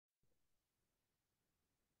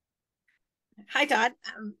Hi, Todd.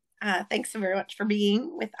 Thanks so very much for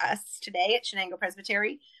being with us today at Shenango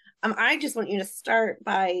Presbytery. I just want you to start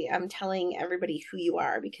by telling everybody who you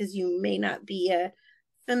are because you may not be a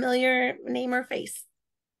familiar name or face.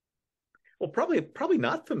 Well, probably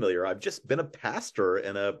not familiar. I've just been a pastor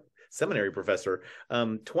and a seminary professor.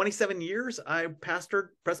 27 years I pastored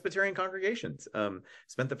Presbyterian congregations.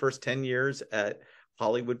 Spent the first 10 years at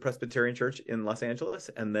Hollywood Presbyterian Church in Los Angeles,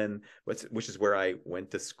 and then which is where I went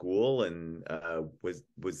to school and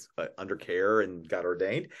was under care and got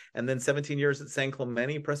ordained. And then 17 years at San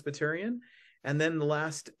Clemente Presbyterian, and then the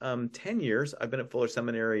last 10 years I've been at Fuller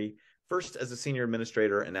Seminary, first as a senior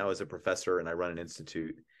administrator and now as a professor, and I run an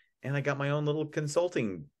institute, and I got my own little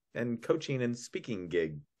consulting and coaching and speaking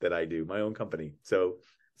gig that I do, my own company. So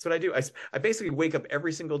that's what I do. I basically wake up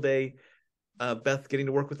every single day, Beth, getting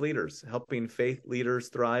to work with leaders, helping faith leaders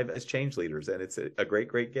thrive as change leaders. And it's a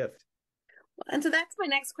great gift. And so that's my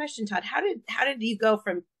next question, Todd. How did you go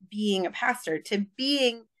from being a pastor to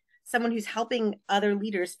being someone who's helping other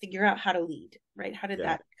leaders figure out how to lead, right? How did Yeah.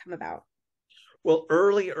 that come about? Well,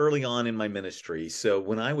 early on in my ministry. So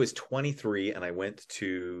when I was 23 and I went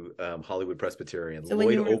to Hollywood Presbyterian, So when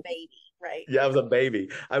Lloyd you were a Oak. baby, right? Yeah, I was a baby.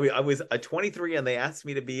 I was a 23, and they asked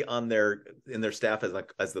me to be on their staff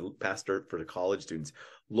as the pastor for the college students.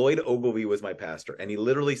 Lloyd Ogilvy was my pastor, and he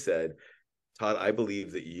literally said, "Todd, I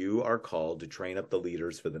believe that you are called to train up the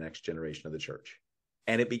leaders for the next generation of the church."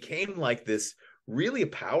 And it became like this really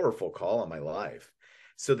powerful call on my life.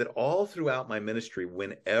 So that all throughout my ministry,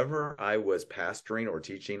 whenever I was pastoring or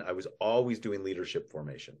teaching, I was always doing leadership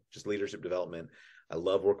formation, just leadership development. I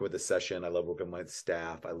love working with the session. I love working with my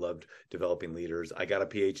staff. I loved developing leaders. I got a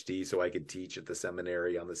PhD so I could teach at the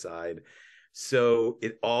seminary on the side. So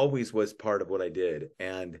it always was part of what I did.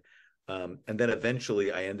 And then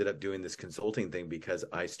eventually I ended up doing this consulting thing because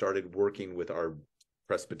I started working with our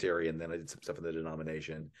presbytery, and then I did some stuff in the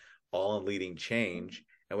denomination, all in leading change.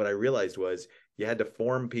 And what I realized was you had to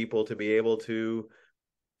form people to be able to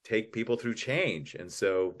take people through change. And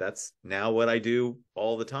so that's now what I do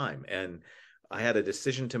all the time. And I had a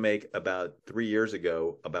decision to make about 3 years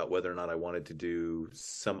ago about whether or not I wanted to do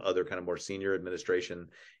some other kind of more senior administration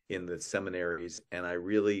in the seminaries. And I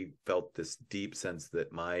really felt this deep sense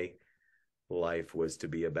that my life was to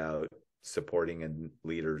be about supporting and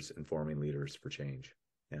leaders and forming leaders for change.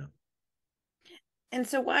 Yeah. And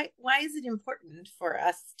so why is it important for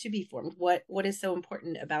us to be formed? What is so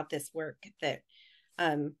important about this work that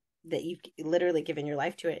you've literally given your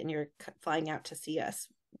life to it and you're flying out to see us?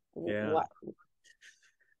 Yeah. What?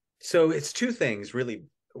 So it's two things really.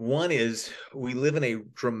 One is we live in a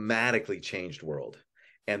dramatically changed world.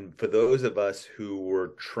 And for those of us who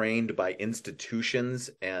were trained by institutions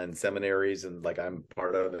and seminaries, and like I'm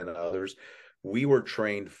part of and others, we were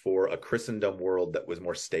trained for a Christendom world that was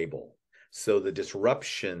more stable. So the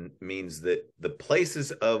disruption means that the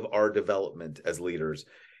places of our development as leaders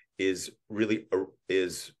is really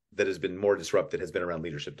is that has been more disrupted has been around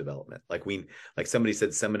leadership development. Like somebody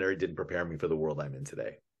said, seminary didn't prepare me for the world I'm in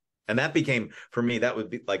today. And that became, for me, that would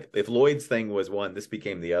be like if Lloyd's thing was one, this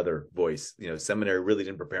became the other voice. Seminary really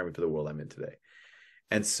didn't prepare me for the world I'm in today.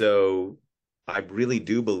 And so I really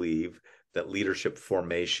do believe that leadership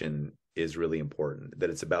formation is really important, that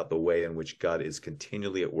it's about the way in which God is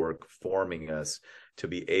continually at work forming us to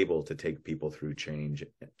be able to take people through change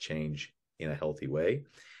in a healthy way.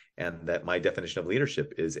 And that my definition of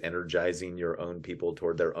leadership is energizing your own people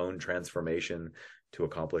toward their own transformation to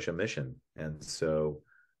accomplish a mission. And so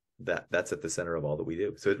that's at the center of all that we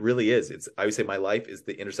do. So it really is. I would say my life is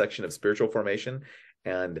the intersection of spiritual formation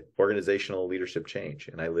and organizational leadership change.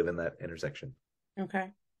 And I live in that intersection.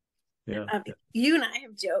 Okay. Yeah. You and I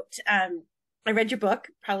have joked. I read your book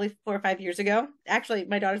probably 4 or 5 years ago. Actually,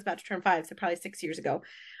 my daughter's about to turn 5, so probably 6 years ago.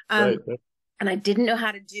 Right. And I didn't know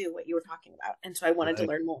how to do what you were talking about. And so I wanted to Right.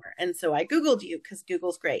 learn more. And so I Googled you because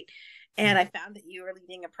Google's great. And I found that you were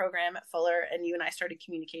leading a program at Fuller, and you and I started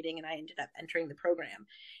communicating, and I ended up entering the program.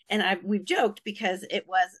 And we've joked because it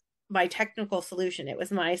was my technical solution. It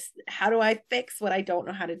was my, how do I fix what I don't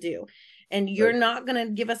know how to do? And you're Right. not going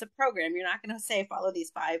to give us a program. You're not going to say, follow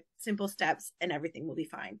these 5 simple steps and everything will be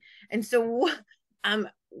fine. And so,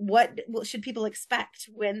 what should people expect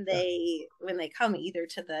when they come either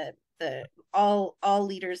to the all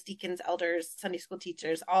leaders, deacons, elders, Sunday school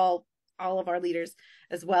teachers, all of our leaders,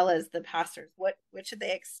 as well as the pastors? What should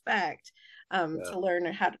they expect Yeah. to learn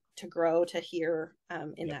how to grow to hear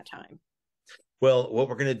in Yeah. that time? Well, what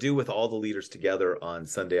we're going to do with all the leaders together on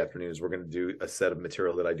Sunday afternoons, we're going to do a set of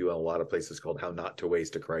material that I do in a lot of places called How Not to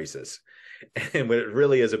Waste a Crisis. And what it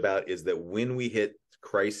really is about is that when we hit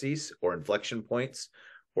crises or inflection points,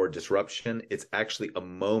 or disruption. It's actually a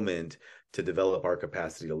moment to develop our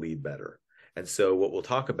capacity to lead better. And so what we'll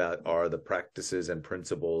talk about are the practices and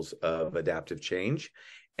principles of adaptive change,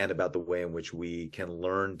 and about the way in which we can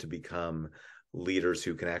learn to become leaders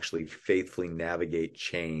who can actually faithfully navigate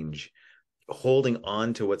change, holding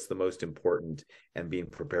on to what's the most important and being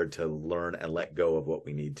prepared to learn and let go of what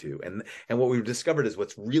we need to. And what we've discovered is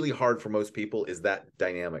what's really hard for most people is that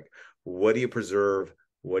dynamic. What do you preserve?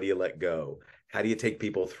 What do you let go? How do you take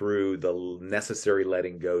people through the necessary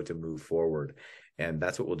letting go to move forward? And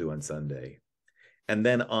that's what we'll do on Sunday. And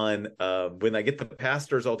then on when I get the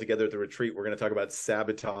pastors all together at the retreat, we're going to talk about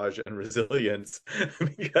sabotage and resilience,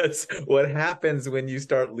 because what happens when you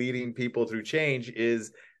start leading people through change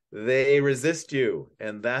is they resist you,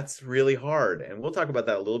 and that's really hard. And we'll talk about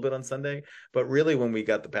that a little bit on Sunday. But really, when we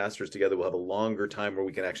got the pastors together, we'll have a longer time where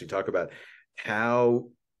we can actually talk about how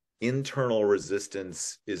internal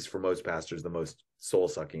resistance is, for most pastors, the most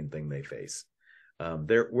soul-sucking thing they face.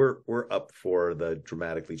 We're up for the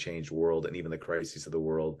dramatically changed world and even the crises of the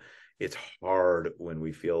world. It's hard when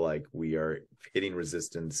we feel like we are hitting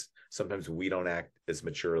resistance. Sometimes we don't act as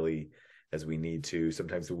maturely as we need to.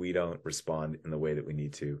 Sometimes we don't respond in the way that we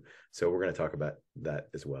need to. So we're going to talk about that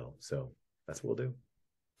as well. So that's what we'll do.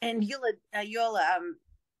 And you'll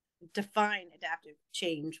define adaptive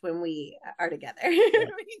change when we are together,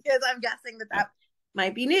 because I'm guessing that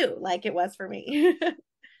might be new, like it was for me.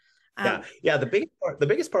 Yeah. The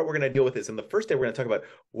biggest part we're going to deal with is in the first day. We're going to talk about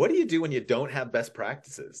what do you do when you don't have best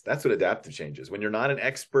practices. That's what adaptive change is. When you're not an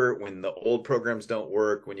expert, when the old programs don't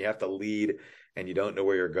work, when you have to lead and you don't know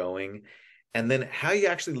where you're going, and then how you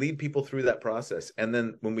actually lead people through that process. And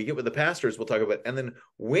then when we get with the pastors, we'll talk about, and then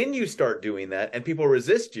when you start doing that and people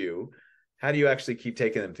resist you, how do you actually keep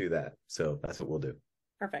taking them through that? So that's what we'll do.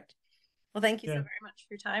 Perfect. Well, thank you so very much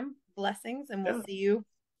for your time. Blessings, and we'll see you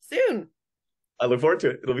soon. I look forward to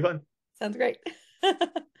it. It'll be fun. Sounds great.